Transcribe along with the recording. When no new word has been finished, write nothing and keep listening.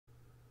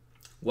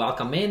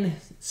Welcome in.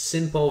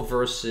 Simple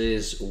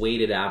versus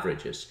weighted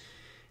averages.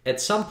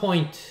 At some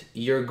point,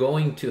 you're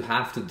going to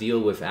have to deal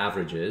with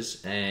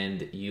averages,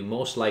 and you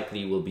most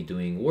likely will be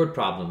doing word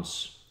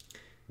problems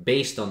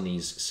based on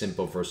these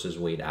simple versus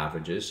weighted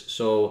averages.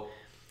 So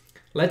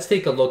let's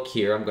take a look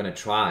here. I'm going to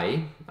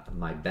try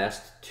my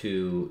best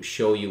to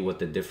show you what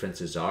the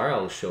differences are.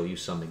 I'll show you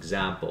some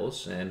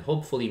examples, and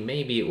hopefully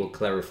maybe it will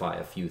clarify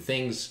a few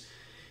things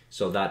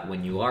so that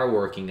when you are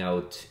working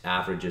out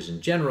averages in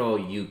general,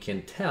 you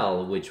can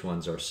tell which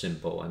ones are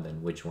simple and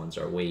then which ones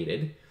are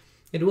weighted.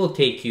 It will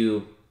take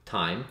you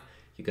time.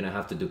 You're going to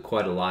have to do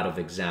quite a lot of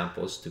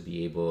examples to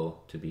be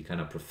able to be kind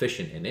of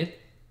proficient in it,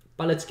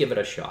 but let's give it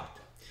a shot.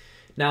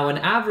 Now, an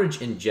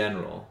average in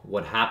general,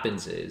 what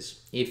happens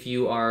is if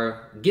you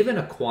are given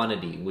a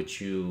quantity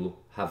which you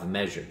have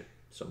measured,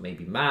 so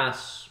maybe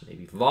mass,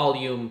 maybe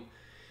volume,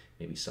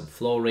 maybe some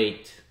flow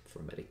rate for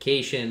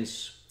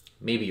medications,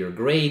 maybe your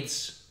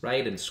grades,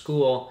 right, in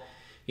school,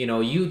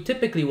 you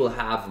typically will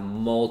have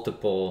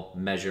multiple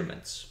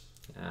measurements.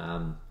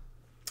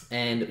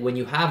 And when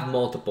you have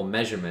multiple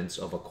measurements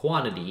of a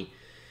quantity,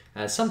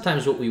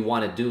 sometimes what we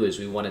want to do is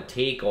we want to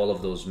take all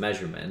of those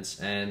measurements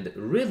and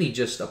really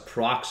just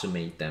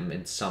approximate them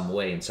in some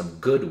way, in some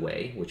good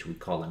way, which we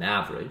call an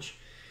average,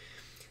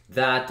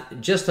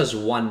 that just as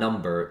one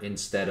number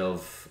instead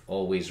of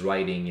always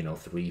writing,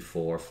 3,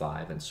 4,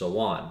 5, and so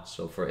on.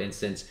 So for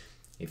instance,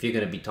 if you're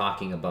going to be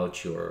talking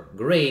about your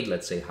grade,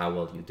 let's say how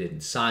well you did in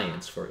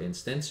science, for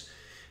instance,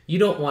 you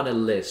don't want to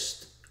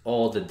list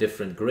all the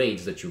different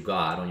grades that you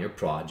got on your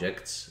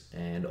projects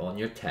and on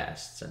your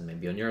tests and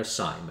maybe on your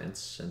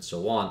assignments and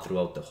so on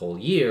throughout the whole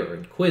year or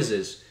in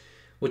quizzes.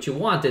 What you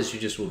want is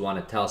you just would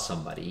want to tell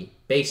somebody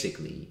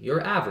basically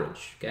your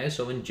average, okay?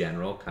 So in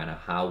general, kind of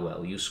how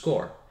well you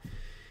score.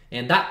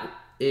 And that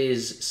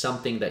is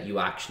something that you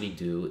actually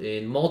do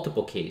in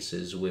multiple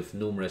cases with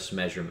numerous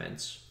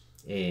measurements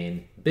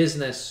in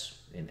business,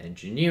 in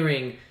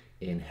engineering,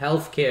 in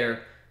healthcare,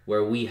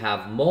 where we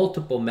have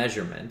multiple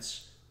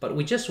measurements, but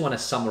we just want to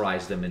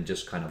summarize them in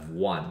just kind of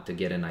one to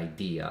get an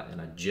idea and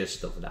a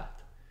gist of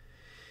that.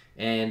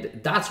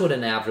 And that's what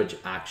an average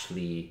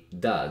actually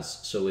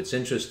does. So it's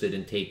interested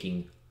in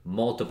taking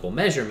multiple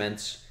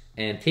measurements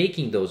and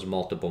taking those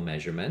multiple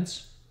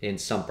measurements in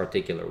some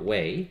particular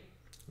way,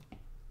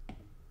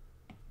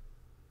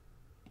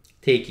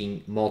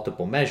 taking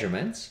multiple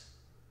measurements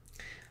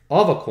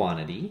of a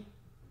quantity,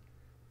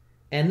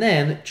 and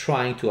then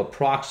trying to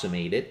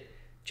approximate it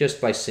just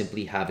by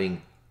simply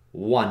having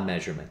one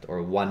measurement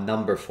or one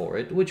number for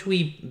it, which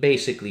we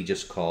basically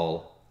just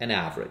call an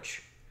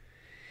average.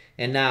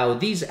 And now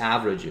these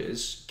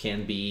averages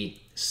can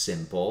be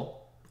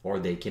simple or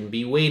they can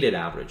be weighted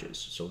averages.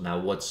 So now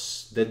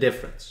what's the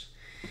difference?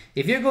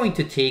 If you're going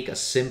to take a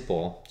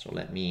simple, so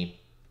let me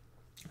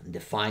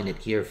define it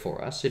here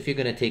for us. If you're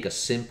going to take a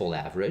simple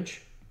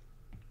average,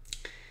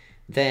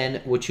 then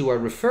what you are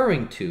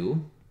referring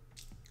to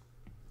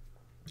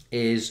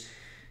is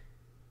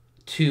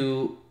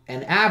to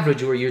an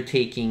average where you're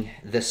taking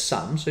the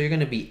sum. So you're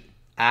going to be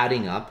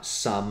adding up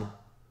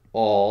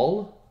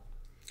all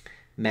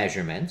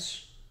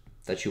measurements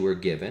that you were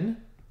given,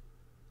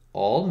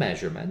 all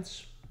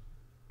measurements,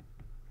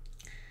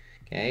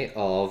 okay,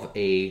 of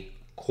a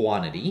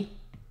quantity.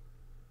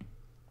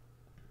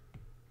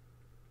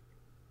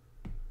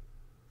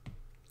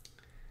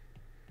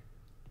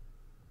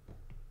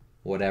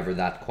 Whatever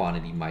that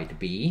quantity might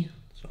be.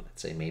 So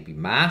let's say maybe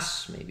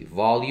mass, maybe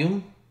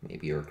volume,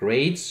 maybe your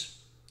grades.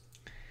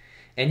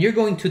 And you're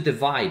going to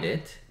divide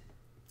it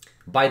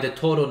by the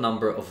total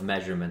number of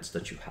measurements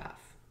that you have.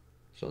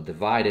 So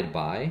divided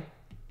by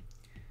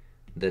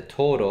the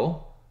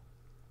total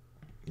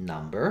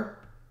number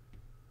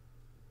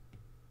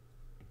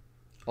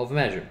of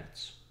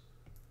measurements.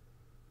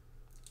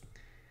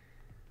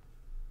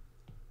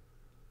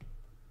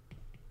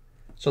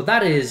 So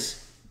that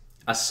is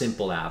a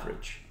simple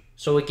average.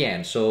 So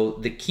again, so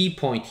the key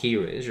point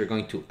here is you're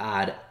going to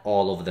add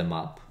all of them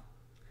up,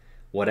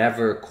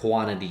 whatever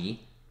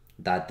quantity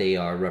that they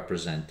are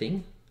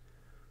representing.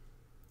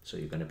 So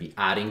you're going to be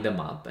adding them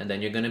up, and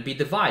then you're going to be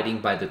dividing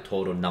by the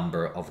total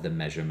number of the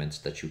measurements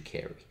that you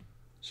carry.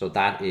 So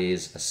that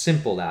is a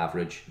simple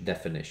average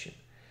definition.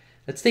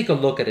 Let's take a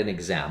look at an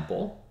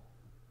example,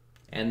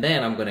 and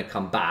then I'm going to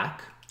come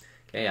back,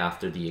 okay,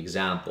 after the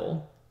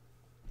example,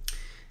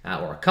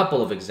 or a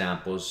couple of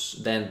examples,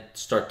 then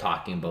start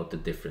talking about the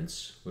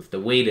difference with the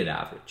weighted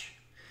average.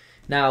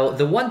 Now,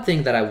 the one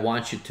thing that I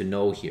want you to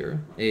know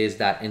here is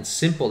that in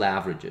simple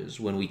averages,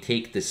 when we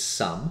take this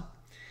sum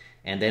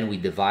and then we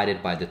divide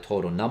it by the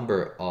total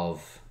number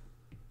of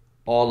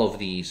all of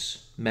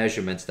these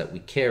measurements that we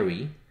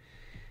carry,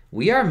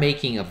 we are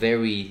making a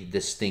very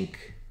distinct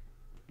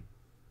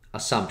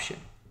assumption.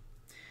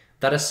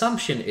 That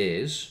assumption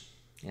is,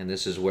 and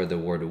this is where the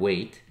word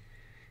weight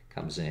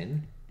comes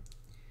in,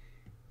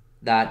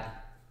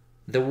 that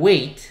the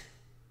weight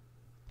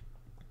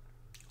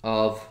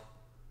of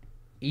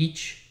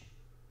each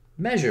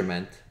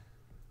measurement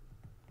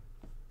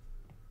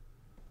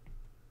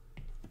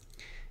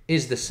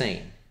is the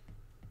same.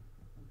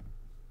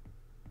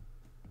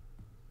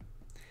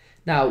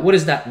 Now, what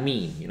does that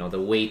mean? You know,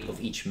 the weight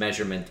of each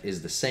measurement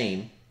is the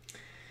same.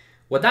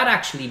 What that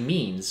actually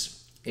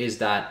means is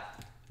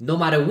that no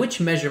matter which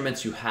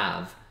measurements you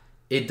have,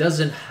 it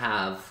doesn't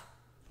have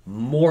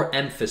more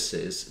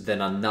emphasis than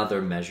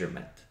another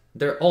measurement.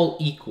 They're all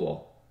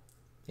equal.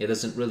 It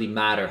doesn't really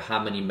matter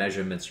how many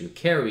measurements you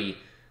carry,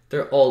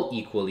 they're all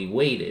equally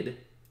weighted,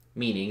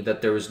 meaning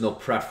that there is no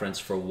preference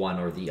for one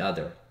or the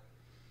other.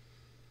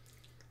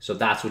 So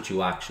that's what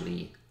you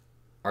actually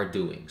are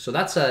doing. So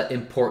that's an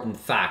important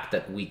fact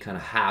that we kind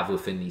of have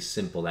within these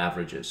simple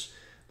averages,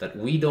 that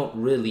we don't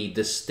really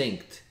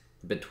distinct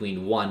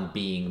between one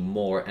being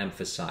more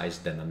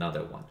emphasized than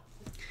another one.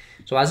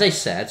 So as I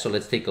said, so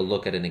let's take a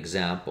look at an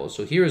example.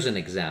 So here's an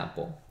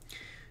example.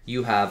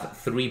 You have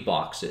 3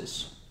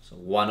 boxes. So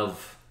one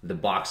of the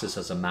boxes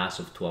has a mass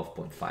of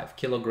 12.5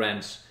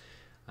 kilograms.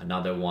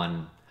 Another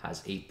one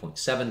has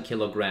 8.7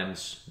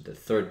 kilograms. The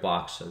third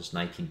box has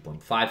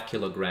 19.5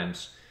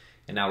 kilograms.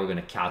 And now we're going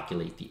to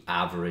calculate the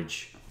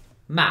average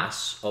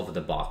mass of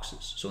the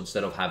boxes. So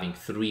instead of having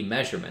 3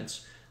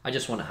 measurements, I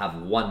just want to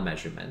have 1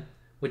 measurement,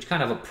 which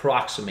kind of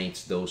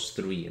approximates those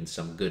 3 in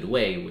some good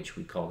way, which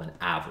we call an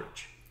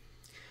average.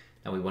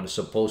 Now we want to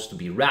supposed to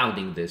be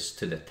rounding this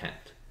to the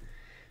 10th.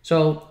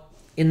 So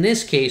in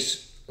this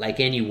case, like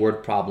any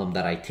word problem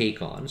that I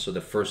take on, so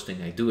the first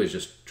thing I do is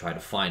just try to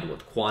find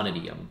what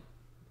quantity I'm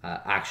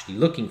actually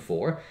looking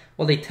for.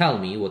 Well, they tell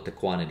me what the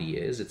quantity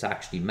is. It's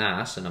actually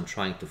mass, and I'm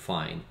trying to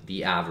find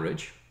the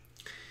average.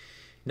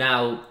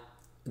 Now,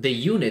 the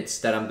units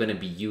that I'm going to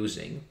be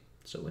using,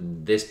 so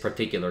in this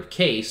particular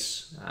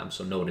case,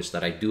 so notice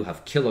that I do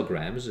have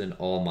kilograms in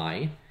all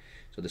mine.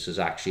 So this is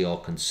actually all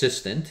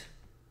consistent.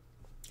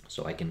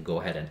 So I can go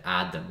ahead and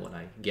add them when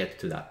I get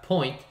to that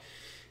point.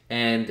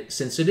 And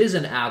since it is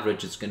an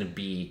average, it's going to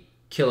be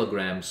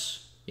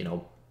kilograms, you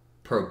know,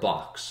 per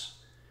box,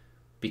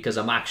 because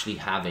I'm actually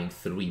having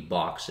 3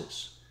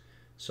 boxes.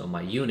 So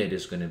my unit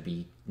is going to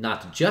be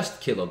not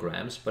just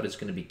kilograms, but it's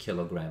going to be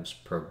kilograms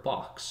per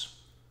box.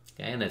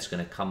 Okay, and it's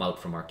going to come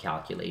out from our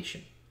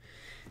calculation.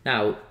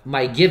 Now,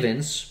 my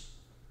givens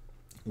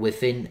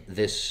within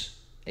this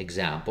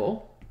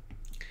example,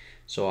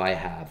 so I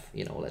have,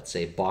 you know, let's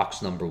say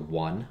box number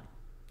 1,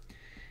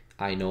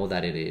 I know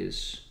that it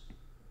is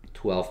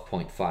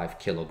 12.5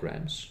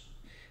 kilograms.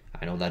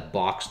 I know that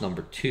box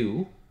number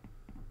 2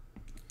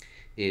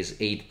 is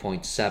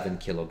 8.7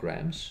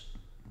 kilograms.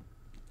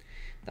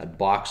 That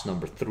box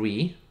number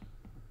 3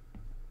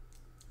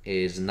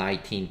 is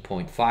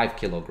 19.5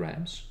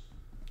 kilograms.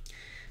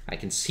 I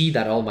can see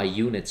that all my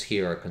units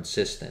here are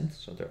consistent,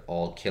 so they're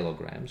all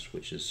kilograms,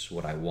 which is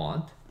what I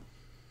want.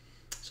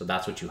 So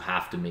that's what you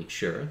have to make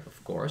sure,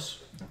 of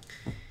course.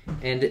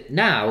 And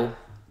now,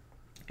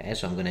 okay,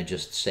 so I'm going to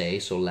just say,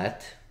 so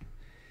let,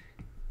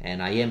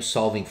 and I am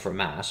solving for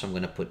mass, so I'm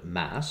going to put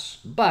mass,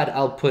 but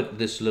I'll put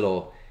this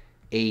little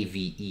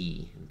AVE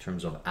in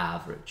terms of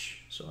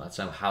average. So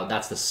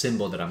that's the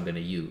symbol that I'm going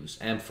to use.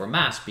 M for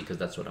mass because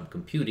that's what I'm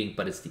computing,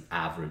 but it's the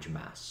average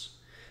mass.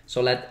 So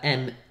let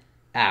M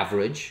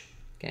average,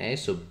 okay,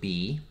 so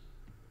B,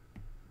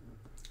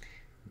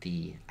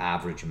 the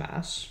average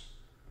mass,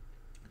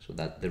 so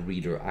that the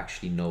reader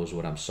actually knows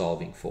what I'm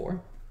solving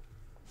for.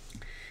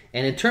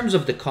 And in terms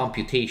of the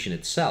computation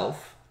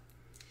itself,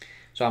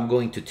 so I'm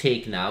going to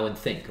take now and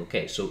think,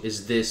 okay, so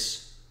is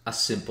this a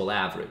simple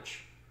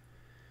average?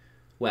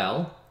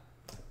 Well,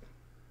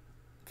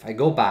 if I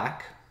go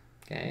back,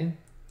 okay,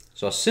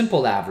 so a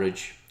simple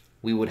average,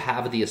 we would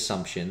have the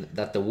assumption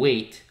that the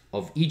weight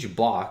of each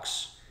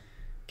box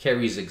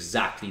carries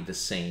exactly the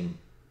same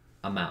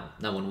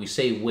amount. Now, when we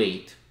say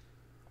weight,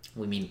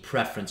 we mean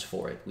preference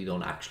for it. We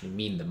don't actually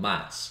mean the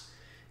mass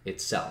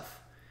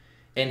itself.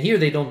 And here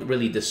they don't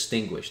really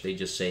distinguish. They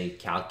just say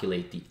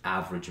calculate the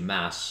average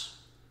mass,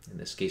 in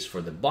this case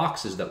for the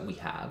boxes that we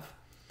have.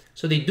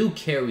 So they do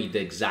carry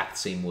the exact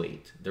same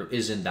weight. There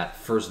isn't that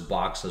first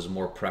box has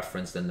more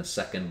preference than the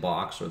second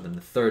box or than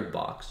the third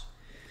box.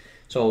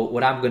 So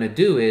what I'm going to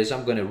do is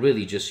I'm going to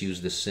really just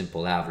use this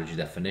simple average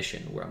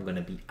definition where I'm going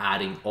to be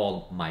adding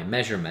all my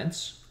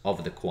measurements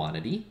of the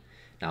quantity.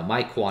 Now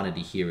my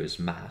quantity here is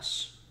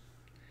mass.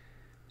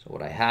 So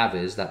what I have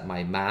is that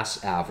my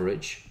mass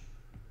average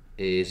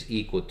is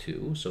equal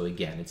to, so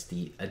again, it's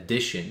the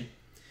addition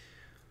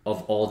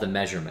of all the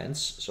measurements.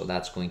 So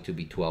that's going to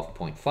be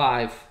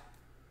 12.5.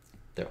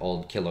 They're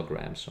all in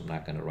kilograms, so I'm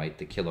not going to write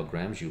the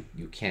kilograms. You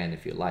can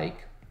if you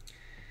like.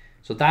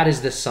 So that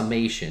is the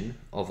summation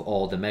of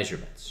all the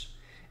measurements.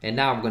 And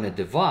now I'm going to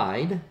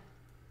divide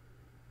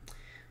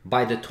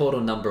by the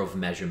total number of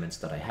measurements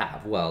that I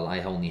have. Well,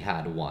 I only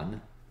had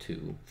 1,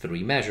 2,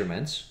 3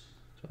 measurements.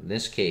 So in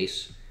this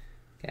case,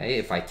 okay,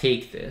 if I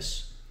take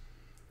this,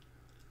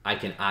 I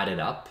can add it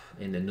up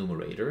in the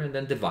numerator and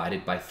then divide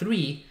it by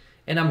 3,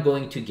 and I'm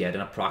going to get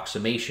an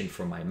approximation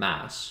for my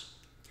mass.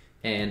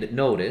 And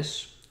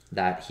notice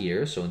that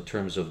here, so in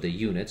terms of the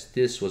units,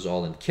 this was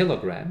all in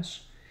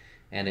kilograms,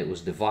 and it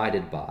was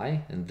divided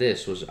by, and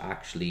this was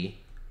actually,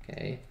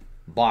 okay,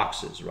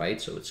 boxes,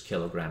 right? So it's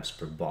kilograms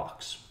per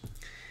box.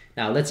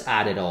 Now let's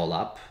add it all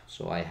up.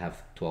 So I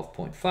have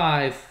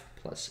 12.5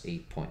 plus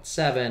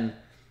 8.7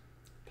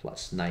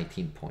 plus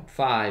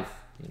 19.5,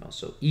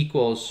 so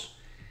equals,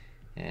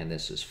 and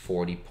this is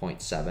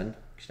 40.7.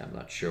 I'm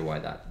not sure why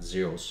that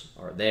zeros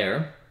are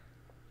there.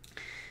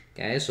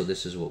 Okay, so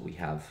this is what we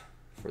have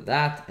for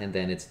that, and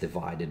then it's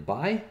divided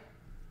by,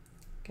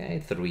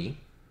 3.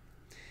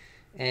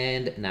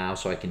 And now,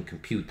 so I can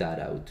compute that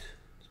out.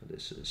 So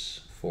this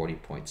is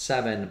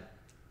 40.7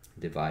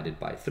 divided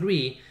by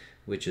 3,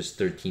 which is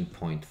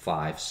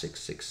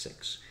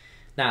 13.5666.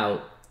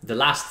 Now, the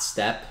last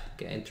step,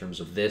 in terms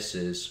of this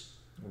is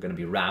we're going to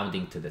be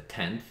rounding to the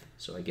 10th.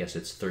 So I guess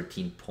it's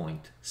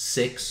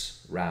 13.6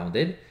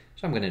 rounded.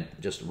 So I'm going to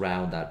just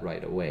round that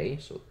right away.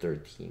 So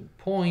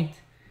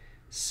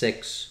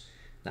 13.6.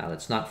 Now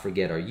let's not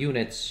forget our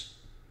units,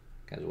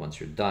 because once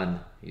you're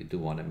done, you do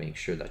want to make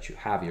sure that you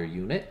have your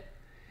unit.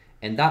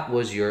 And that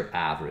was your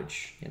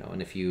average,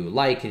 and if you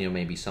like, and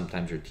maybe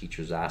sometimes your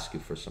teachers ask you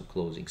for some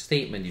closing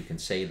statement, you can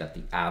say that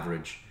the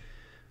average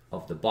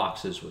of the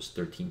boxes was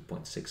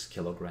 13.6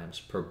 kilograms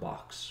per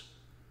box.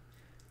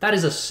 That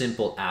is a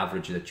simple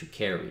average that you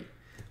carry,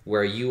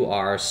 where you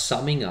are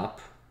summing up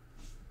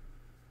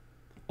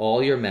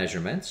all your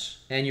measurements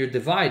and you're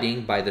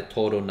dividing by the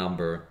total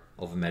number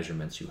of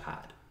measurements you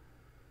had.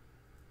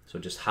 So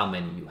just how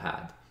many you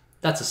had.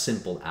 That's a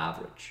simple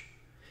average.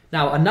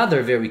 Now,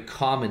 another very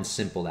common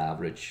simple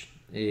average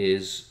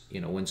is,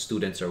 when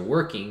students are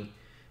working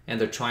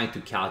and they're trying to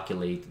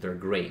calculate their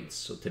grades.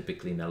 So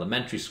typically in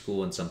elementary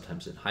school and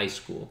sometimes in high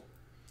school,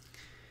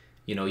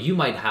 you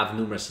might have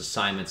numerous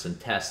assignments and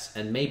tests,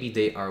 and maybe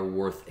they are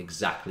worth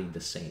exactly the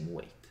same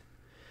weight.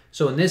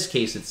 So in this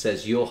case, it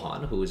says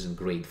Johan, who is in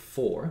grade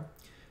 4,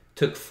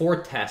 took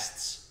 4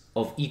 tests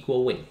of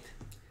equal weight.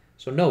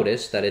 So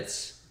notice that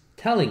it's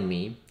telling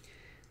me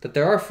that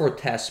there are 4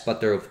 tests, but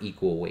they're of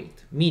equal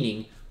weight,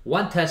 meaning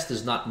one test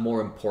is not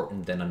more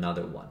important than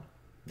another one.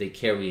 They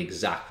carry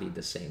exactly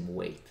the same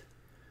weight,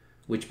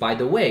 which, by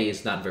the way,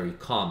 is not very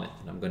common.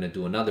 And I'm going to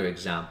do another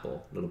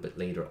example a little bit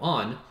later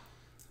on,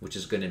 which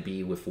is going to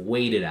be with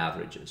weighted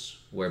averages,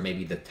 where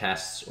maybe the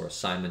tests or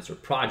assignments or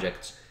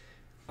projects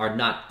are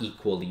not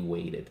equally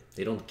weighted.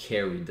 They don't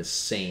carry the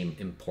same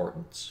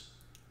importance.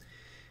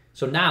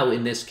 So now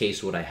in this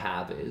case, what I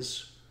have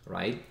is,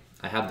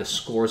 I have the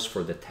scores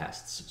for the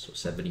tests. So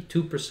 72%,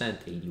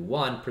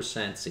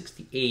 81%,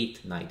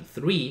 68,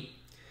 93.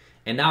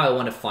 And now I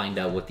want to find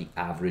out what the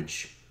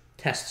average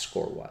test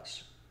score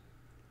was.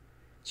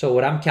 So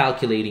what I'm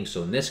calculating,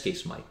 so in this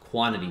case, my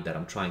quantity that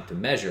I'm trying to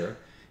measure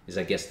is,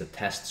 I guess, the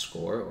test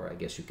score, or I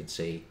guess you can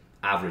say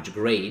average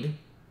grade.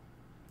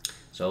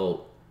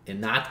 So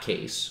in that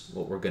case,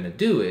 what we're going to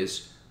do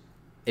is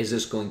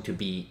this going to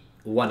be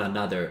one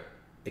another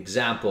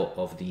example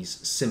of these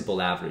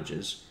simple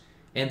averages?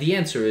 And the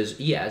answer is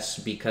yes,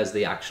 because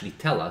they actually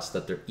tell us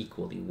that they're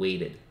equally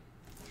weighted.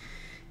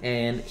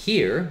 And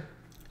here,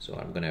 so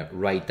I'm going to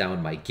write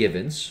down my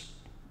givens.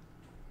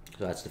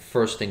 So that's the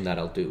first thing that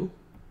I'll do.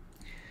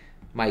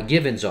 My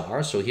givens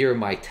are, so here are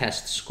my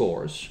test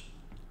scores.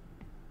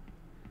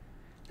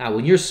 Now,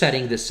 when you're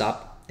setting this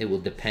up, it will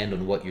depend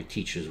on what your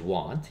teachers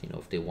want.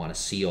 If they want to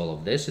see all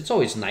of this, it's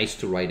always nice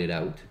to write it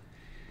out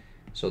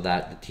so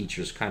that the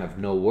teachers kind of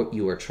know what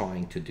you are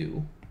trying to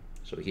do.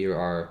 So here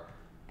are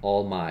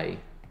all my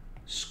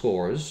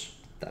scores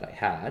that I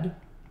had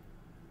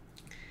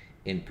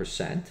in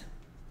percent.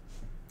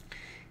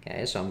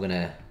 Okay, so I'm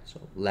gonna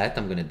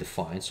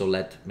define, so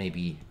let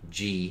maybe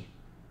G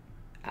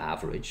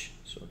average,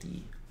 so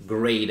the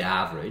grade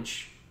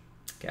average,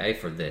 okay,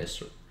 for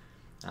this.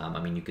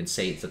 You can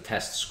say it's a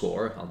test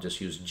score. I'll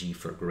just use G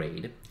for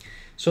grade.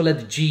 So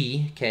let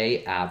G,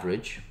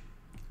 average,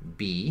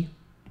 be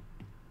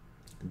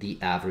the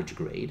average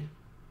grade.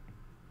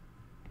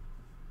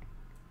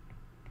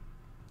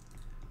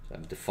 So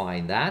I've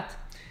defined that.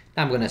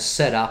 Now I'm going to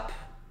set up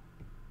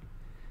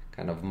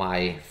kind of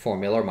my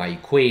formula, or my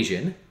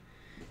equation.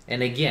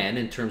 And again,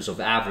 in terms of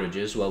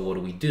averages, well,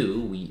 what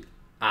do? We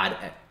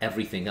add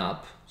everything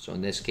up. So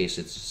in this case,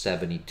 it's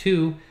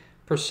 72%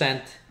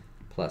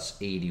 plus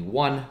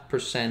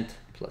 81%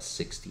 plus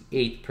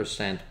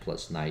 68%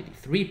 plus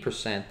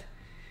 93%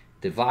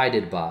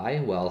 divided by,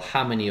 well,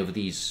 how many of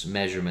these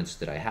measurements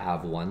did I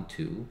have? 1,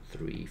 2,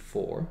 3,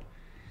 4.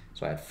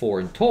 So I had 4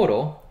 in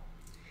total.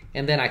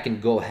 And then I can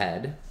go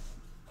ahead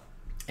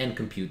and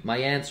compute my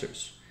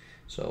answers.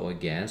 So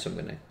again, I'm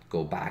going to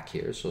go back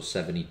here. So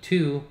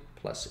 72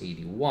 plus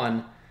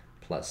 81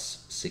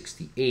 plus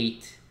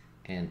 68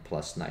 and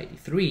plus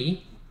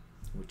 93,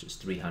 which is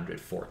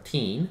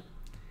 314.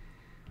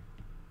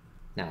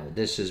 Now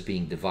this is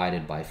being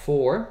divided by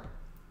 4. So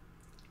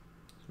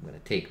I'm going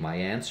to take my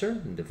answer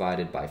and divide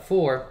it by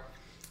 4,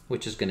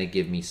 which is going to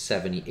give me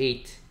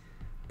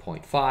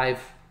 78.5.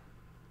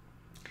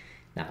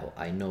 Now,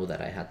 I know that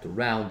I had to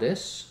round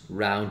this.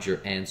 Round your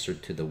answer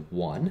to the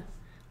 1.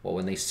 Well,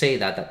 when they say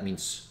that, that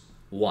means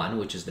 1,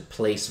 which is the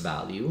place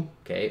value,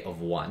 of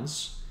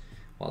ones.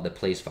 Well, the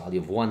place value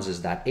of ones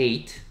is that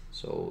 8.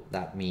 So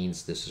that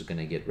means this is going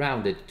to get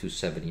rounded to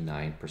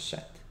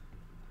 79%.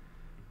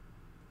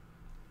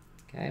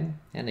 Okay,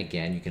 and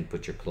again, you can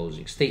put your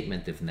closing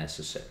statement if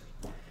necessary.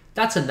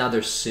 That's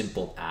another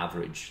simple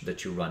average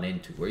that you run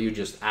into, where you're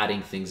just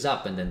adding things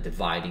up and then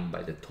dividing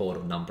by the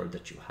total number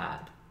that you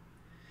had.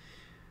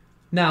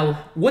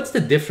 Now, what's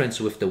the difference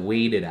with the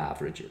weighted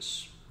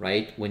averages,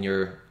 right? When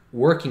you're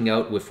working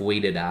out with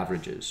weighted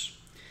averages,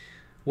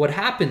 what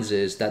happens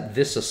is that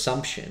this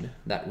assumption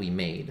that we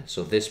made,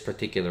 so this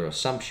particular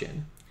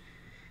assumption,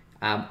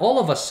 all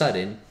of a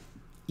sudden,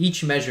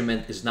 each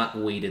measurement is not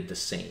weighted the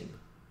same.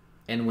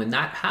 And when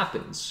that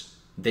happens,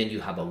 then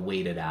you have a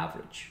weighted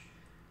average.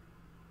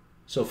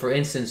 So for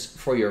instance,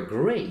 for your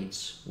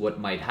grades, what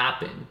might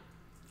happen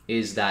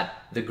is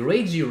that the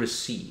grades you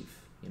receive,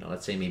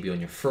 let's say maybe on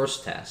your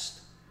first test,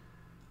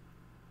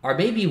 are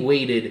maybe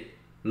weighted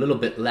a little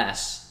bit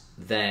less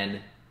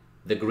than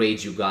the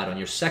grades you got on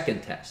your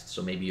second test.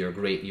 So maybe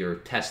your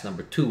test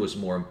number 2 was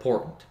more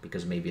important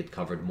because maybe it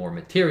covered more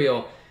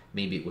material,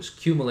 maybe it was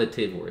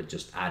cumulative, or it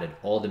just added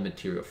all the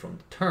material from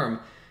the term,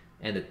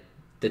 and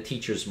the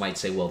teachers might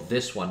say, well,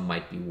 this one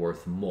might be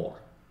worth more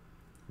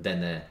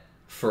than the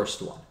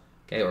first one,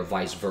 okay, or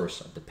vice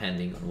versa,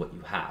 depending on what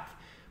you have.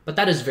 But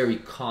that is very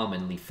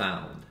commonly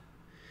found.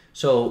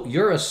 So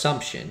your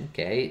assumption,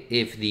 okay,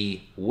 if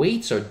the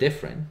weights are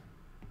different,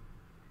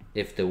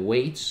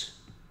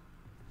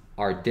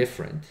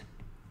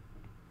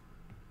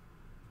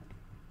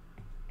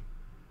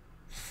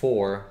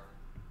 for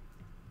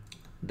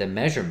the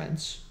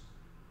measurements,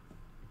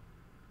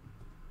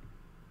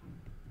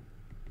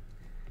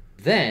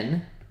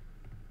 then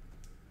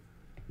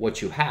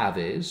what you have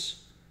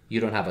is you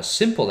don't have a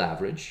simple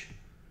average,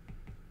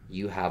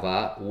 you have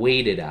a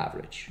weighted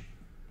average.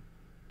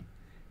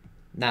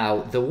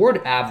 Now, the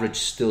word average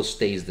still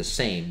stays the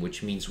same,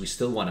 which means we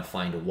still want to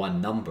find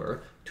one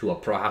number to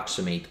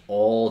approximate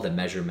all the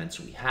measurements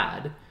we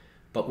had,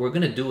 but we're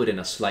going to do it in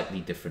a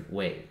slightly different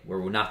way, where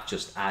we're not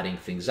just adding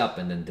things up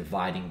and then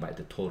dividing by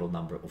the total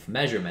number of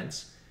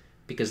measurements,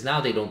 because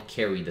now they don't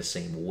carry the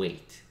same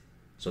weight.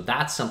 So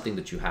that's something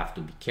that you have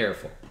to be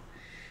careful.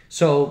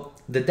 So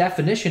the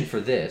definition for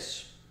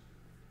this,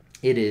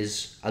 it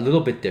is a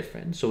little bit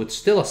different. So it's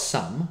still a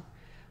sum,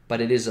 but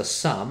it is a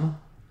sum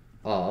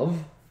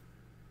of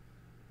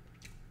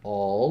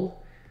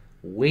all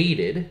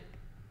weighted,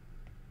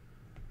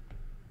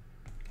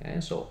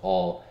 okay, so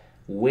all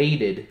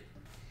weighted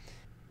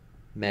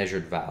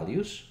measured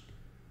values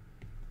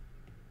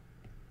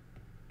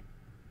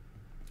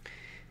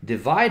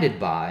divided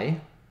by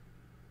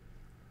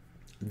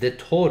the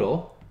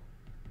total,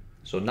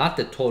 so not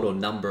the total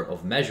number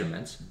of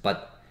measurements,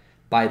 but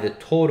by the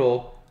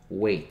total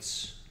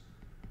weights.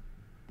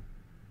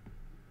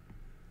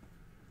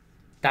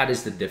 That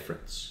is the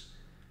difference.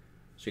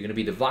 So you're going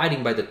to be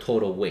dividing by the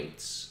total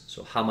weights.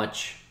 So how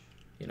much,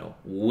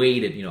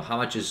 weighted, how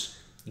much is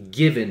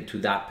given to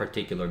that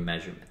particular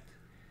measurement.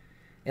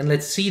 And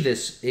let's see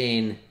this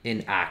in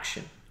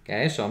action.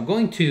 Okay, so I'm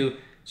going to,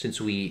 since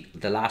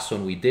the last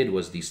one we did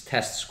was these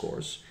test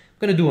scores,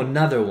 I'm going to do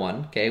another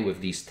one, okay, with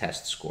these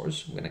test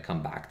scores. I'm going to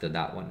come back to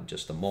that one in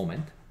just a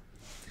moment.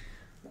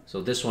 So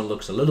this one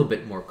looks a little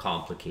bit more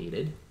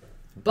complicated,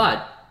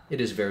 but it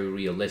is very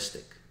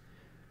realistic.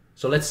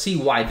 So let's see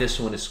why this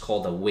one is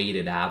called a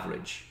weighted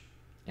average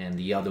and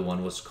the other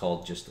one was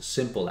called just a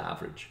simple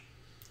average.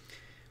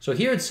 So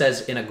here it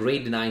says in a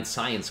grade 9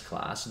 science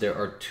class, there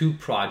are 2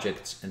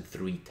 projects and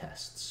 3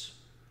 tests,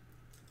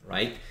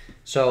 right?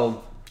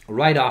 So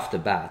right off the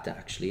bat,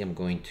 actually, I'm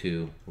going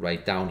to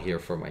write down here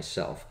for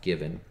myself,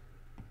 given,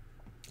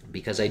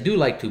 because I do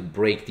like to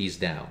break these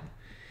down.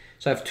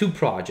 So I have 2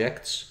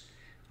 projects,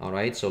 all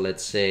right? So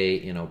let's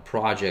say,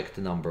 project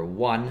number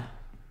 1,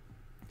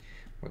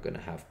 we're going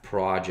to have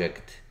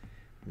project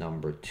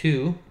number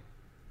 2,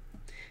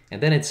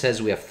 and then it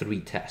says we have 3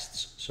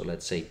 tests. So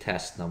let's say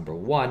test number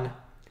 1,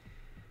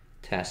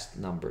 test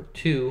number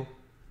 2,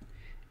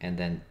 and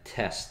then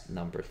test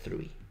number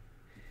 3.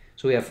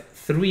 So we have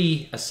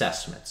 3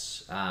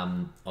 assessments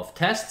of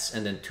tests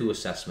and then 2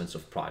 assessments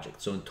of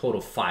projects. So in total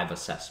 5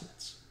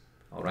 assessments,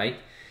 all right?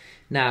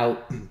 Now,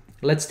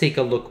 let's take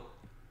a look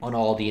on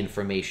all the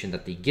information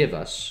that they give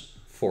us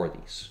for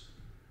these.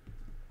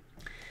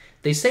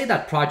 They say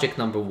that project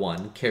number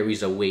 1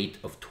 carries a weight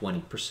of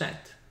 20%.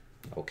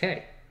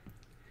 Okay,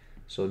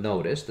 so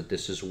notice that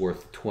this is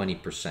worth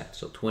 20%.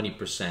 So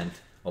 20%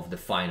 of the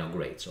final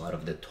grade, so out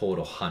of the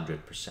total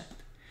 100%.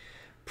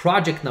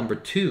 Project number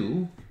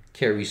 2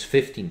 carries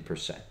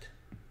 15%.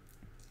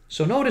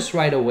 So notice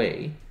right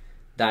away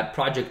that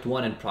project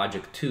 1 and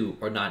project 2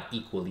 are not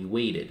equally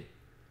weighted.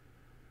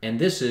 And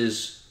this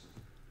is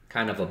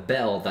kind of a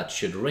bell that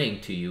should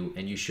ring to you,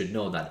 and you should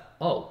know that,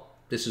 oh,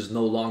 this is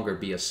no longer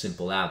be a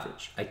simple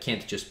average. I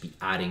can't just be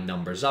adding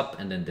numbers up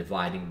and then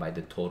dividing by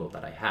the total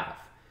that I have.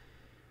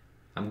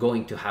 I'm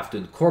going to have to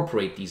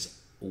incorporate these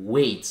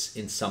weights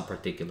in some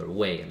particular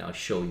way, and I'll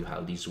show you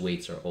how these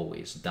weights are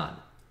always done.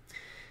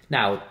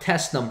 Now,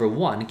 test number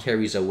 1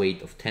 carries a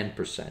weight of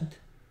 10%.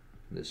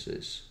 This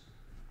is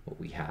what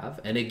we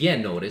have. And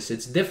again, notice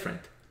it's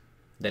different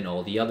than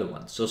all the other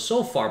ones.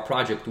 So far,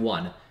 project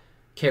 1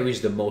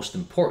 carries the most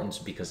importance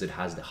because it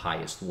has the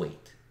highest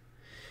weight.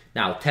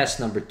 Now, test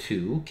number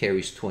 2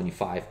 carries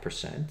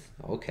 25%.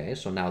 Okay,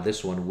 so now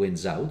this one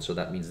wins out. So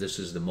that means this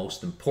is the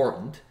most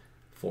important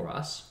for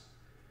us.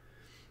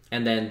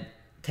 And then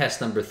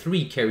test number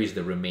 3 carries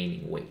the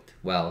remaining weight.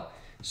 Well,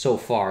 so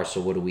far,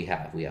 so what do we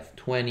have? We have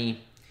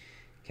 20.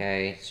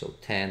 Okay, so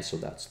 10, so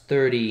that's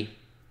 30.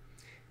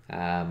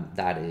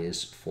 That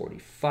is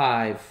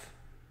 45.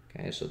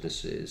 Okay, so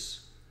this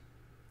is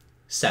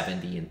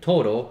 70 in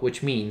total,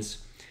 which means,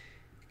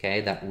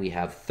 okay, that we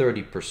have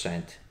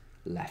 30%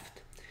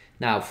 left.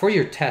 Now, for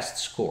your test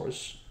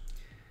scores,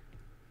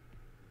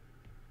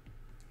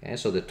 okay,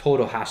 so the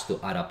total has to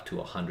add up to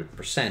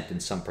 100% in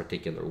some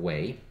particular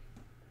way.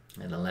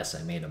 And unless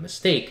I made a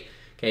mistake,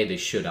 okay, they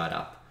should add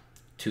up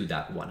to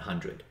that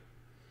 100.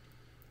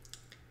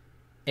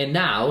 And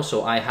now,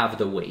 so I have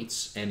the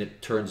weights, and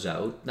it turns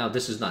out, now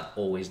this is not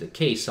always the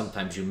case.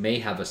 Sometimes you may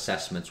have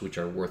assessments which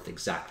are worth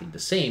exactly the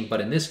same, but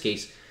in this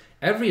case,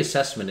 every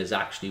assessment is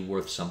actually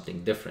worth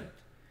something different.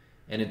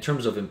 And in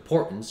terms of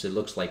importance, it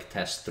looks like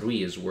test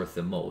 3 is worth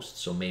the most.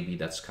 So maybe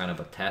that's kind of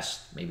a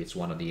test. Maybe it's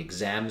one of the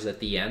exams at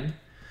the end.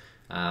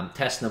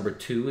 Test number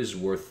 2 is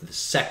worth the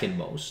second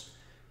most.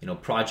 You know,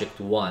 project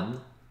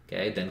 1,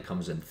 okay, then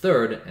comes in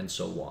third, and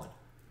so on.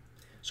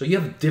 So you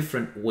have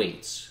different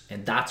weights,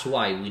 and that's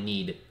why we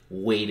need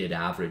weighted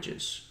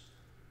averages,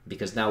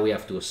 because now we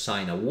have to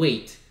assign a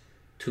weight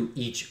to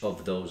each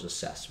of those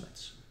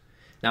assessments.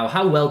 Now,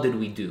 how well did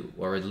we do?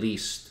 Or at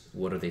least,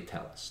 what do they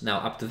tell us? Now,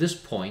 up to this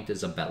point,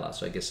 Isabella,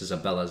 so I guess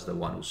Isabella is the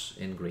one who's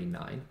in grade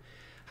 9,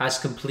 has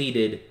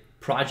completed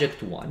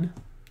project 1.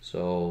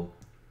 So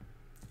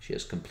she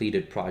has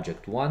completed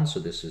project 1, so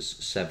this is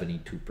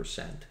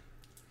 72%.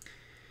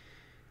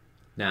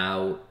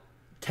 Now,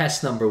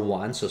 test number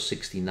 1, so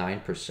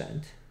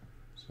 69%.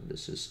 So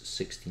this is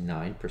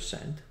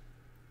 69%.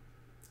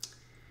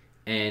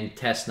 And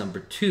test number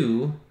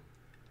 2,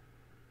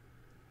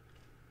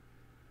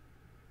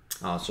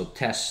 so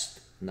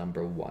test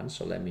number 1,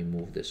 so let me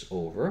move this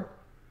over.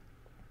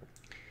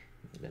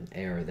 An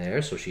error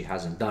there, so she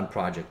hasn't done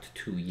project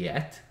 2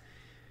 yet.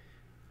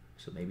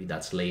 So maybe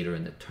that's later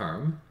in the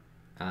term.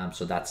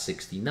 So that's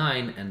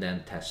 69, and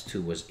then test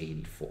 2 was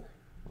 84.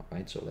 All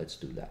right, so let's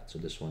do that. So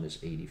this one is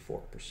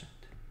 84%.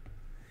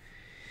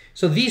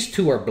 So these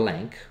two are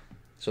blank,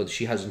 so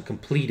she hasn't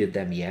completed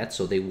them yet,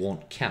 so they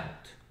won't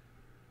count.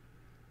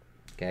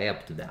 Okay,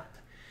 up to that.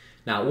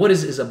 Now, what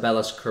is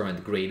Isabella's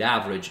current grade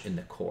average in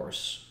the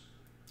course?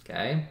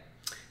 Okay,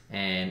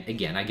 and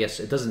again, I guess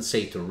it doesn't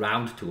say to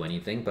round to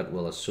anything, but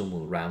we'll assume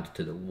we'll round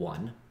to the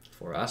 1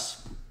 for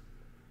us.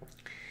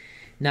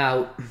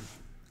 Now,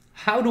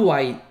 how do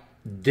I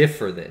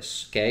differ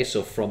this, okay,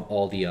 so from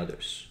all the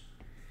others?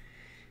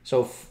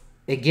 So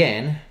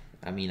again,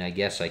 I mean, I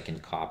guess I can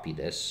copy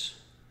this.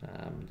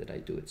 Did I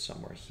do it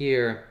somewhere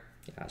here?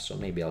 Yeah, so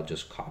maybe I'll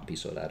just copy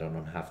so that I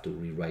don't have to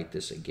rewrite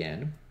this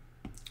again.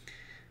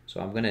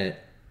 So I'm gonna,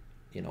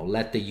 you know,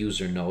 let the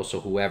user know, so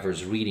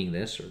whoever's reading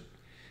this, or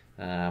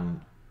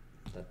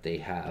that they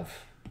have,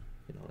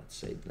 you know, let's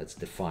say, let's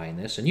define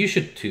this, and you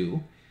should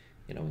too,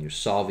 you know, when you're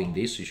solving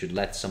these, you should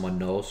let someone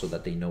know so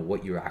that they know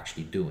what you're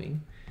actually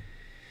doing.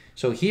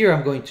 So here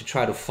I'm going to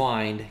try to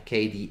find,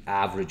 okay, the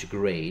average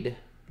grade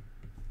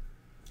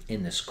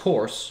in this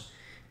course.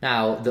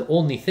 Now, the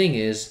only thing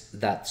is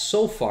that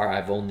so far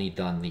I've only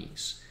done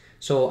these.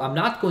 So I'm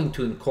not going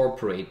to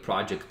incorporate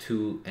project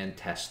 2 and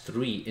test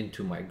 3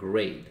 into my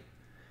grade,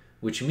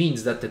 which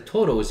means that the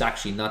total is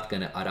actually not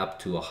going to add up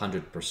to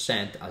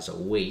 100% as a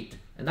weight,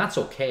 and that's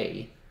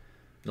okay.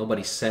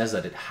 Nobody says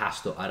that it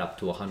has to add up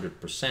to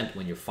 100%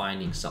 when you're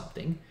finding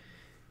something.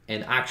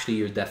 And actually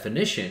your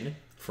definition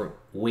for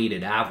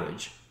weighted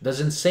average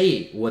doesn't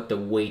say what the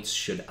weights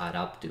should add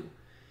up to.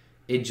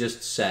 It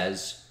just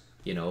says,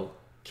 you know,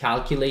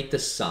 calculate the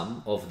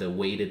sum of the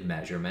weighted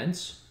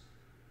measurements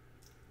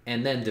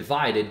and then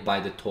divide it by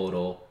the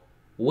total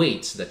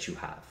weights that you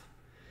have.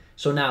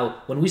 So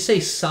now, when we say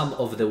sum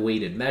of the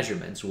weighted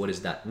measurements, what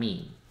does that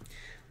mean?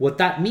 What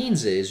that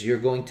means is you're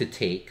going to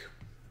take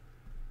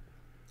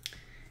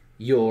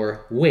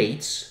your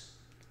weights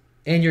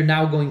and you're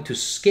now going to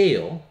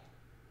scale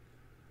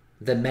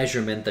the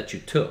measurement that you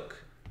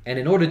took. And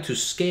in order to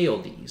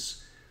scale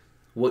these,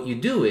 what you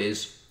do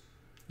is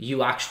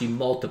you actually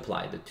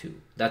multiply the two.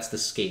 That's the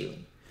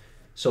scaling.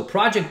 So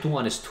project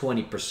 1 is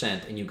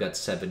 20% and you got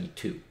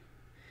 72.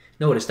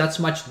 Notice that's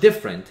much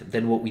different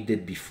than what we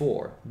did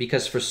before,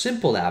 because for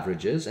simple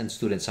averages, and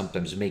students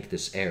sometimes make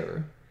this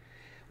error,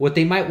 what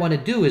they might want to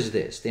do is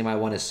this. They might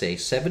want to say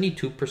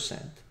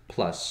 72%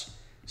 plus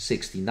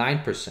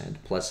 69%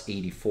 plus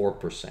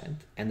 84%,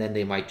 and then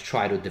they might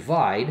try to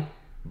divide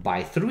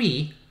by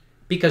 3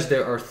 because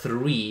there are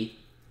 3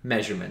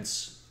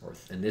 measurements, or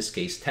in this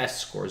case,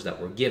 test scores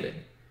that were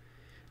given.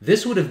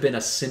 This would have been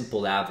a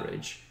simple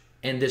average,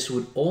 and this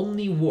would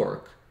only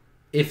work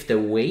if the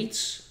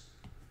weights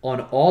on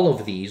all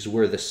of these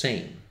were the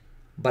same.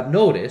 But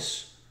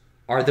notice,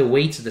 are the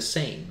weights the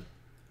same?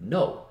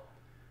 No.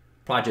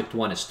 Project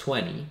 1 is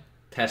 20,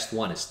 test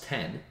 1 is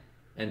 10,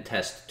 and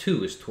test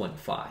 2 is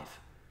 25.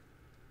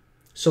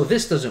 So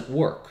this doesn't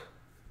work.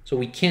 So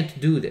we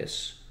can't do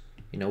this.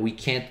 we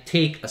can't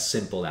take a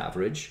simple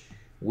average.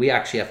 We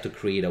actually have to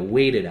create a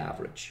weighted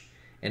average.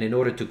 And in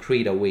order to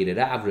create a weighted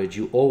average,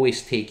 you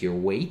always take your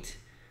weight,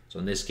 so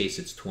in this case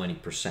it's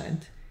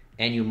 20%,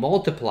 and you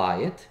multiply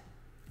it,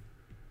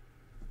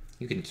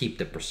 you can keep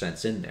the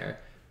percents in there,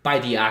 by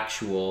the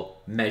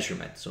actual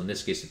measurement. So in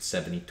this case it's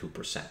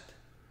 72%.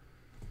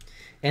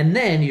 And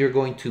then you're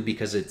going to,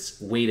 because it's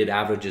weighted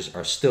averages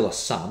are still a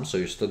sum, so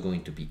you're still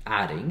going to be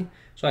adding.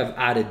 So I've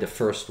added the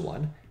first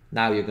one.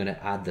 Now you're going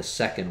to add the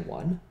second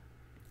one.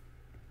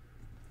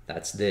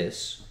 That's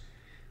this.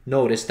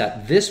 Notice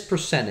that this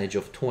percentage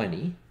of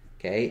 20,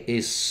 okay,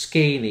 is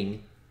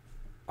scaling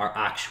our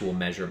actual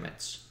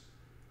measurements.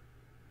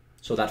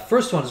 So that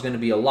first one is going to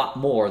be a lot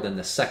more than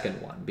the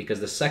second one, because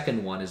the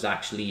second one is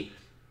actually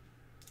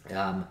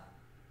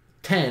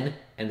 10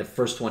 and the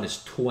first one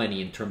is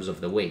 20 in terms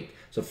of the weight.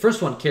 So the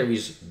first one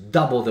carries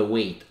double the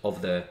weight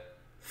of the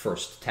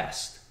first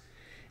test.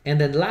 And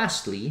then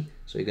lastly,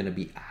 so you're going to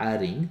be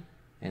adding,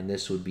 and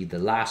this would be the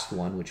last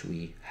one which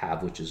we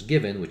have, which is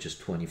given, which is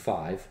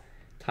 25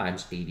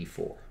 times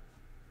 84.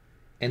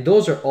 And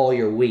those are all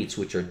your weights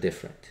which are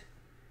different.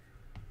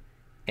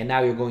 And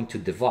now you're going to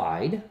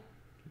divide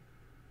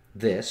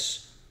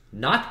this,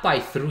 not by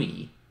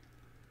 3,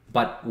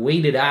 but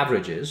weighted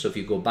averages. So if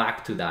you go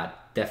back to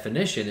that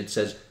definition, it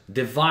says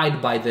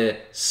divide by the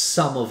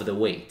sum of the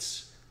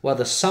weights. Well,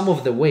 the sum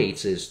of the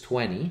weights is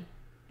 20,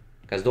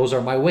 because those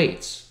are my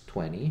weights.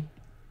 20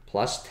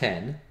 plus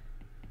 10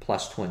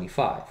 plus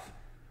 25,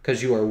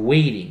 because you are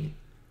weighting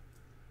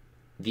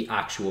the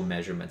actual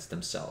measurements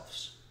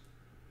themselves.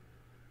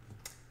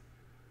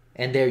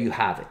 And there you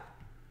have it.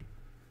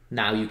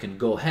 Now you can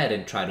go ahead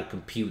and try to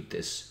compute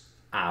this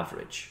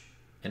average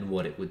and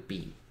what it would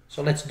be.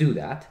 So let's do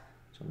that.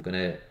 So I'm going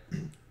to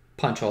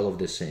punch all of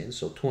this in.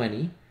 So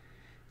 20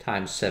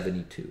 times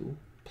 72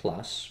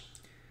 plus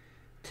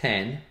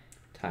 10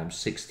 times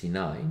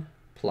 69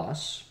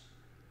 plus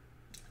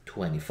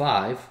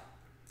 25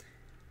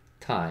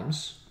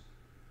 times,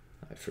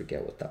 I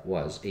forget what that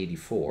was,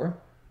 84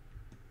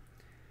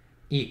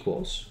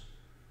 equals,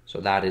 so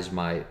that is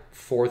my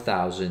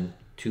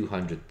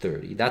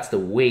 4,230. That's the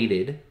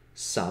weighted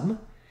sum.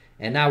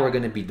 And now we're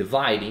going to be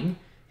dividing,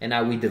 and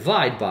now we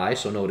divide by,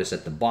 so notice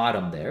at the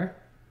bottom there,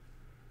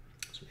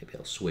 so maybe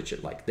I'll switch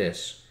it like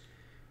this.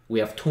 We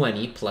have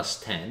 20 plus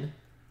 10,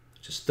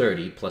 which is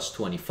 30, plus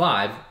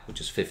 25, which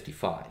is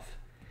 55.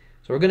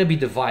 So we're going to be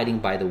dividing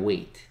by the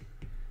weight.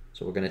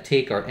 So we're going to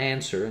take our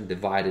answer and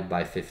divide it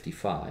by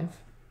 55.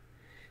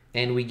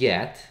 And we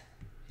get,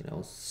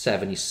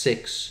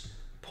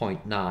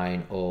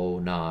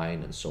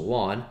 76.909 and so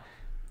on.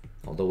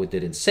 Although it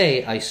didn't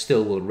say, I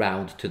still will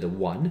round to the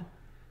 1.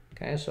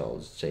 Okay, so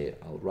I'll say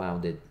I'll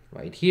round it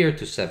right here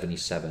to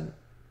 77%.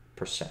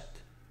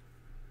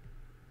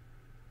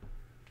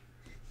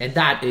 And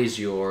that is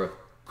your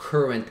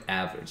current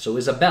average. So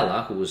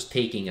Isabella, who was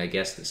taking, I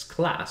guess, this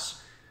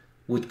class,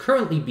 would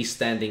currently be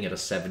standing at a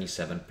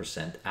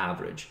 77%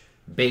 average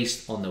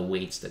based on the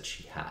weights that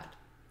she had.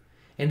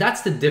 And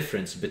that's the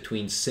difference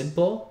between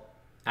simple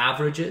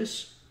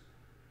averages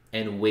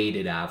and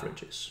weighted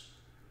averages.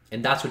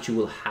 And that's what you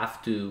will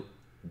have to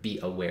be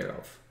aware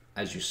of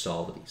as you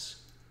solve these.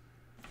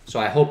 So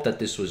I hope that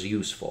this was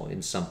useful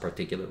in some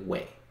particular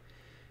way.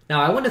 Now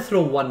I want to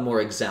throw one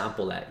more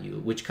example at you,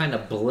 which kind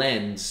of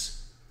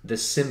blends the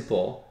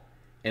simple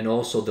and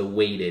also the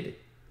weighted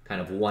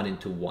kind of 1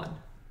 into 1.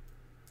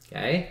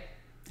 Okay,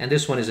 and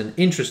this one is an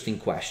interesting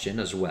question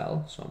as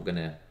well. So I'm going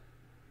to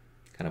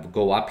kind of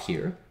go up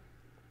here.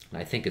 And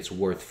I think it's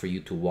worth for you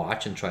to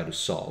watch and try to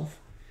solve.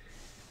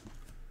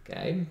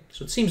 Okay,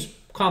 so it seems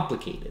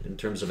complicated in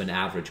terms of an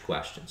average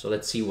question. So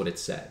let's see what it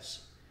says.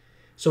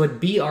 So at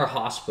BR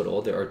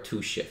Hospital, there are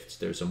 2 shifts.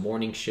 There's a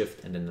morning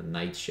shift and then a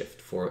night shift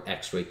for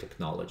X-ray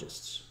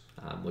technologists,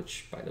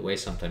 which, by the way,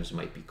 sometimes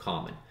might be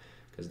common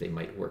because they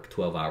might work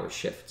 12-hour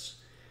shifts.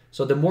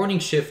 So the morning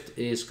shift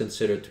is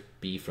considered to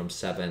be from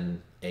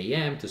 7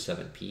 a.m. to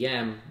 7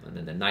 p.m. and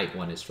then the night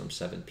one is from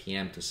 7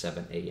 p.m. to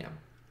 7 a.m.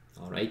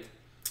 All right.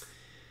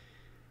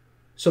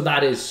 So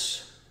that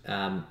is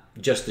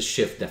just the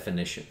shift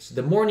definitions.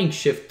 The morning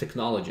shift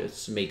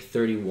technologists make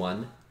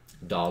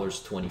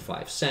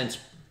 $31.25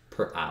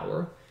 per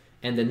hour,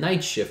 and the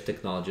night shift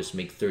technologists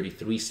make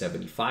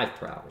 $33.75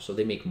 per hour. So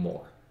they make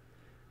more,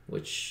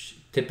 which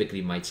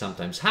typically might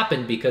sometimes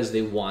happen because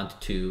they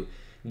want to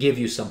give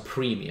you some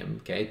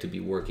premium, okay, to be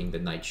working the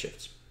night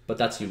shifts. But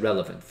that's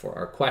irrelevant for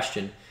our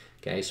question,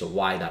 okay? So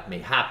why that may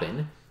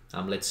happen,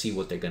 let's see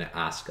what they're going to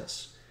ask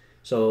us.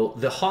 So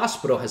the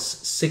hospital has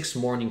 6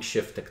 morning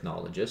shift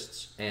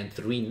technologists and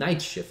 3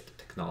 night shift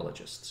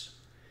technologists.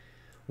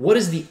 What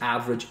is the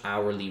average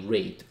hourly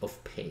rate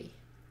of pay?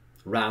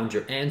 Round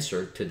your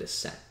answer to the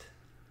cent.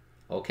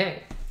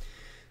 Okay,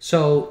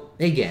 so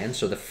again,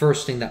 so the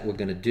first thing that we're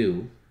going to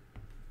do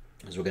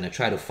is we're going to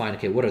try to find,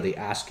 okay, what are they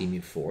asking me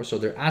for? So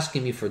they're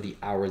asking me for the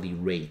hourly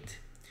rate.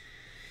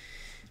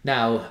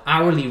 Now,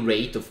 hourly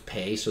rate of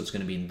pay, so it's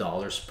going to be in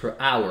dollars per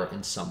hour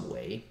in some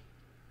way.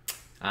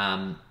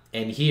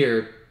 And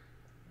here,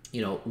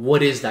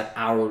 what is that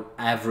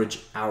average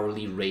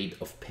hourly rate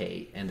of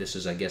pay? And this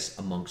is, I guess,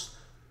 amongst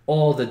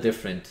all the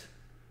different,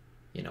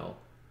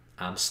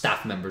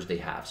 staff members they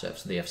have. So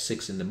they have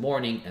 6 in the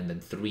morning and then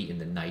 3 in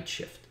the night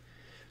shift.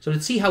 So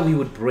let's see how we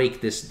would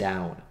break this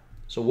down.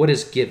 So what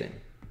is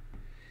given?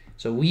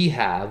 So we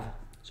have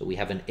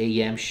an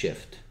AM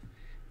shift,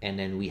 and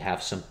then we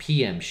have some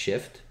PM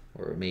shift,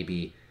 or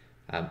maybe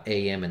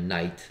AM and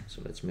night.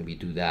 So let's maybe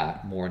do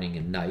that, morning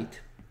and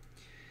night.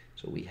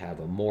 So we have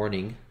a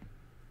morning,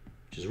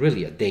 which is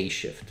really a day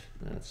shift.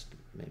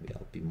 Maybe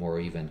I'll be more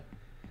even.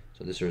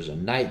 So there's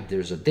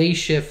a day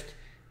shift,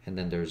 and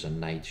then there's a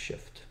night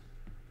shift.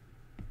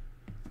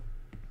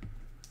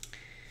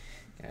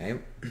 Okay.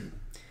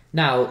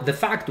 Now, the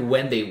fact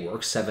when they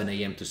work, 7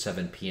 a.m. to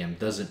 7 p.m.,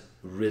 doesn't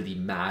really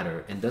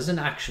matter and doesn't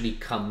actually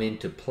come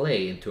into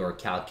play into our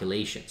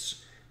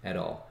calculations at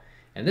all.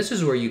 And this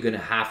is where you're going to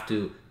have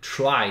to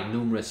try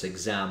numerous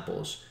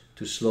examples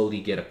to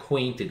slowly get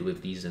acquainted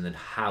with these and then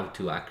how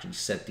to actually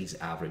set these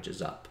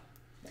averages up.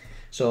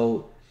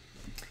 So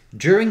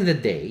during the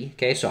day,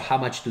 okay, so how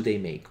much do they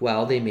make?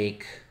 Well, they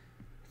make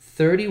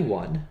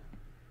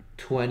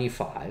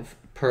 $31.25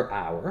 per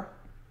hour.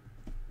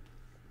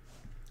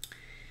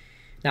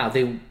 Now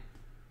there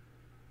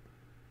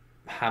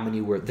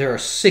are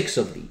 6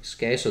 of these,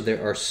 okay? So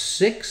there are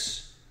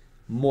 6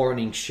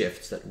 morning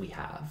shifts that we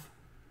have.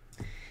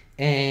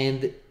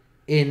 And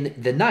in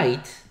the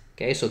night,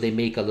 okay, so they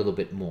make a little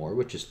bit more,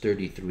 which is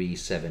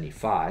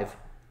 $33.75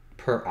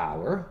 per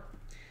hour.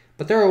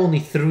 But there are only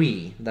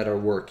 3 that are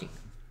working.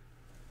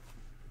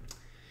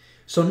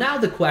 So now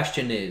the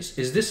question is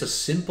this a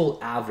simple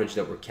average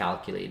that we're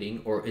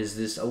calculating, or is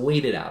this a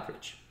weighted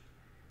average?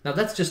 Now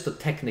that's just a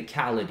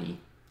technicality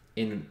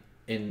in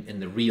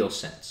the real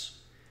sense.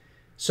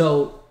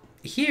 So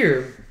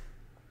here,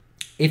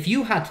 if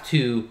you had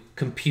to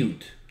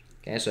compute,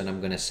 okay, so and I'm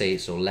going to say,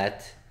 so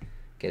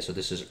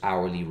this is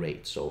hourly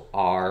rate. So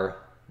R,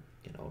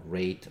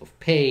 rate of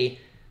pay.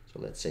 So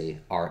let's say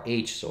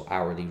RH, so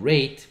hourly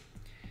rate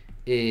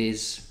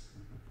is,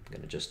 I'm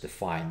going to just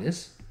define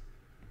this,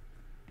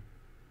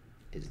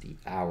 is the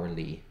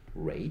hourly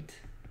rate.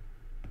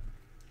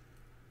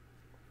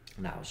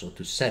 Now, so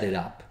to set it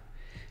up,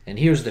 and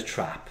here's the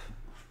trap.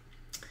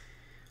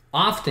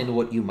 Often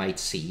what you might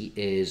see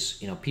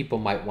is, people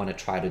might want to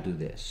try to do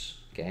this,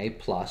 okay,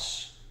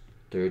 plus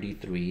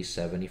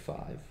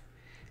 33.75,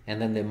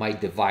 and then they might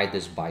divide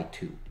this by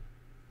 2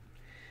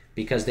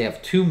 because they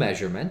have 2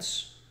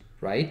 measurements,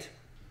 right?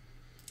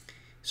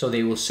 So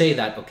they will say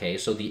that, okay,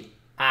 so the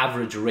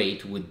average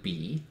rate would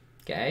be,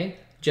 okay,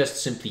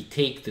 just simply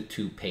take the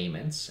 2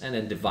 payments and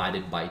then divide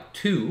it by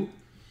 2.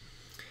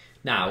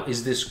 Now,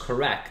 is this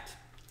correct?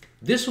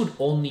 This would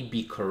only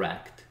be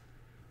correct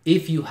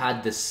if you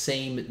had the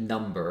same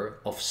number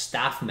of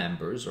staff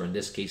members, or in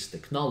this case,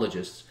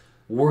 technologists,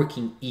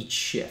 working each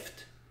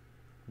shift,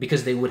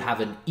 because they would have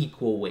an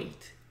equal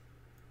weight,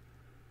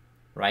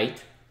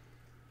 right?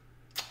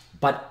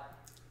 But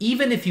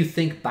even if you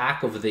think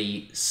back of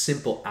the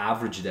simple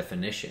average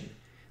definition,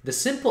 the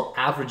simple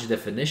average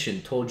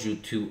definition told you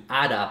to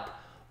add up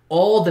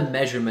all the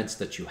measurements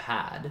that you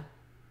had.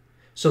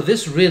 So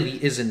this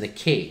really isn't the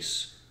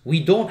case.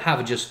 We don't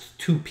have just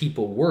 2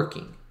 people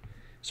working.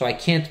 So I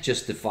can't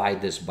just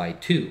divide this by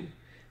 2.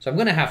 So I'm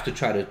going to have to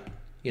try to,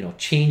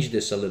 change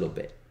this a little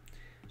bit.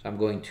 So I'm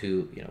going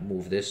to,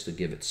 move this to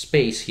give it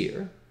space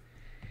here.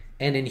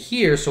 And in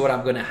here, so what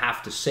I'm going to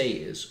have to say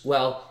is,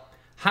 well,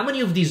 how many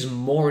of these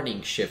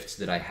morning shifts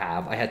did I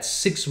have? I had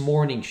 6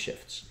 morning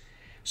shifts.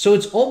 So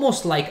it's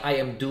almost like I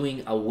am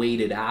doing a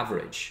weighted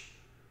average,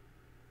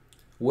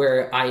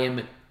 where I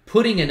am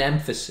putting an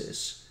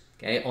emphasis,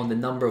 okay, on the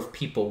number of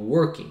people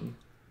working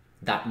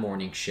that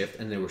morning shift,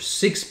 and there were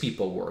 6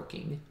 people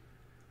working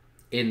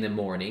in the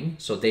morning,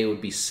 so they would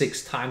be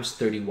 6 times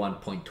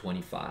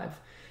 31.25,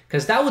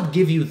 because that would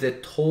give you the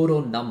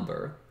total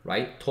number,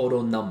 right?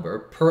 Total number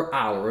per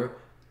hour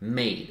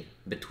made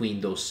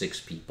between those 6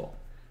 people.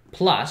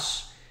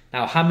 Plus,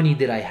 now how many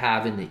did I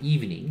have in the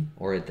evening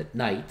or at the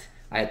night?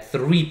 I had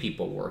 3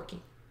 people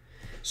working.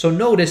 So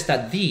notice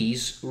that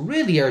these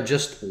really are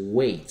just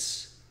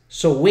weights.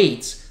 So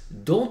weights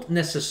don't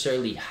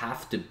necessarily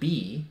have to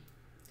be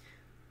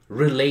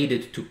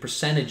related to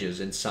percentages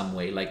in some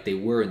way like they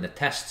were in the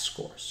test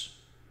scores.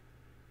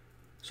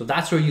 So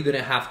that's where you're going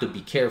to have to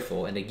be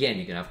careful. And again,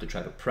 you're going to have to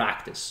try to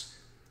practice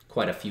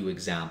quite a few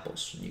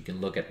examples. You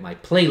can look at my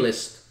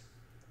playlist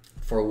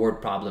for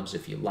word problems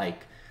if you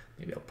like.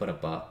 Maybe I'll put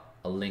up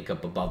a link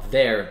up above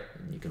there,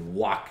 and you can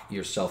walk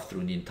yourself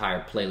through the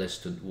entire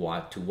playlist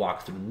to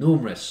walk through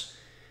numerous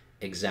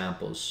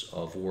examples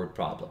of word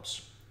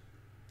problems.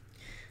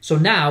 So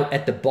now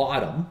at the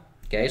bottom,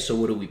 okay, so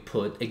what do we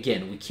put?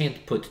 Again, we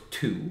can't put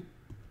 2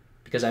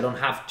 because I don't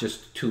have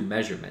just 2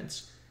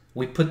 measurements.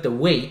 We put the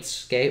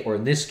weights, okay, or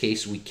in this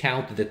case, we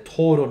count the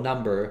total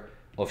number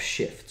of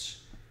shifts,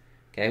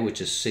 okay,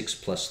 which is 6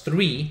 plus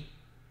 3.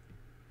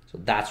 So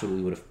that's what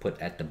we would have put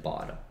at the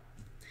bottom.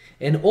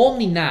 And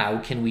only now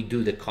can we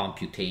do the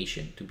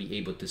computation to be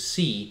able to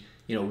see,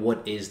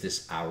 what is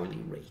this hourly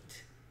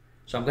rate.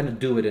 So I'm going to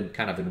do it in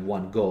kind of in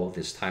one go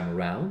this time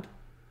around.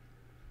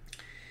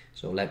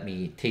 So let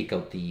me take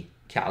out the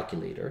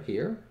calculator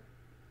here.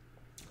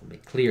 Let me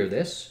clear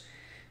this.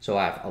 So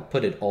I'll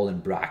put it all in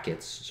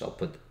brackets. So I'll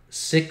put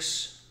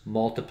 6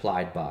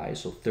 multiplied by,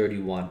 so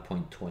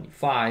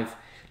 31.25.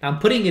 Now I'm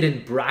putting it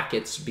in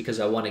brackets because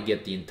I want to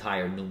get the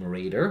entire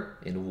numerator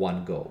in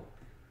one go.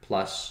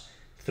 Plus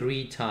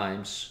 3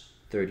 times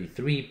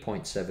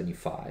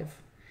 33.75.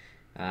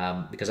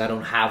 Because I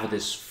don't have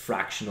this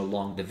fractional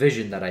long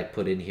division that I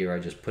put in here. I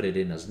just put it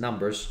in as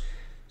numbers.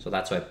 So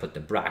that's why I put the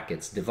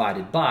brackets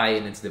divided by,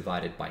 and it's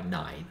divided by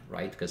 9,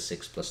 right? Because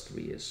 6 plus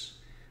 3 is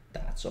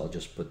that. So I'll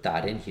just put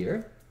that in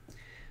here.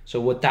 So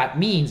what that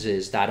means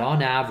is that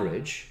on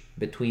average,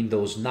 between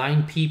those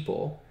 9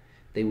 people,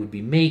 they would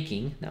be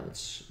making, now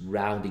it's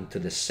rounding to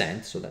the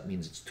cent, so that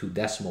means it's 2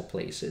 decimal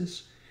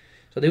places.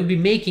 So they would be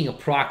making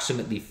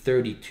approximately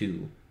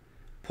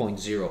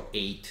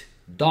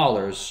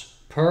 $32.08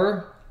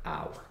 per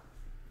hour.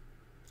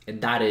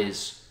 And that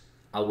is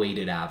a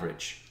weighted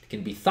average. It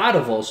can be thought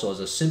of also as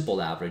a simple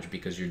average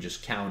because you're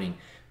just counting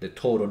the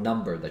total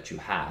number that you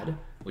had,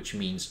 which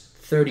means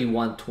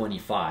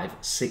 31.25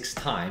 6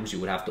 times, you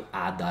would have to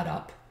add that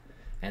up.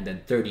 And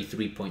then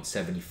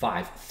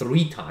 33.75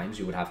 3 times,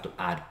 you would have to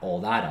add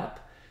all that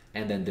up.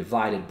 And then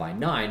divided by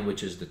 9,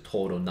 which is the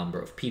total number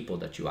of people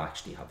that you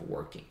actually have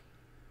working.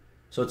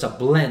 So it's a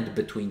blend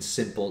between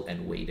simple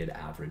and weighted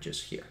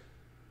averages here.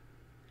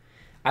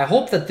 I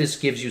hope that this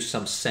gives you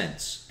some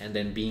sense, and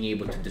then being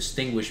able to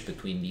distinguish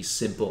between these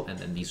simple and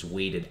then these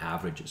weighted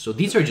averages. So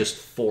these are just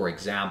 4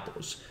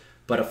 examples.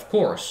 But of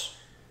course,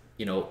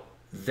 you know,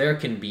 there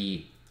can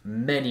be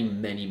many,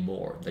 many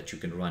more that you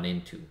can run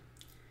into.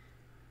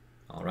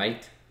 All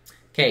right.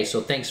 Okay,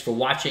 so thanks for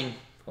watching.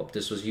 Hope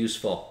this was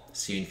useful.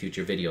 See you in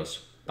future videos.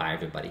 Bye,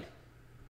 everybody.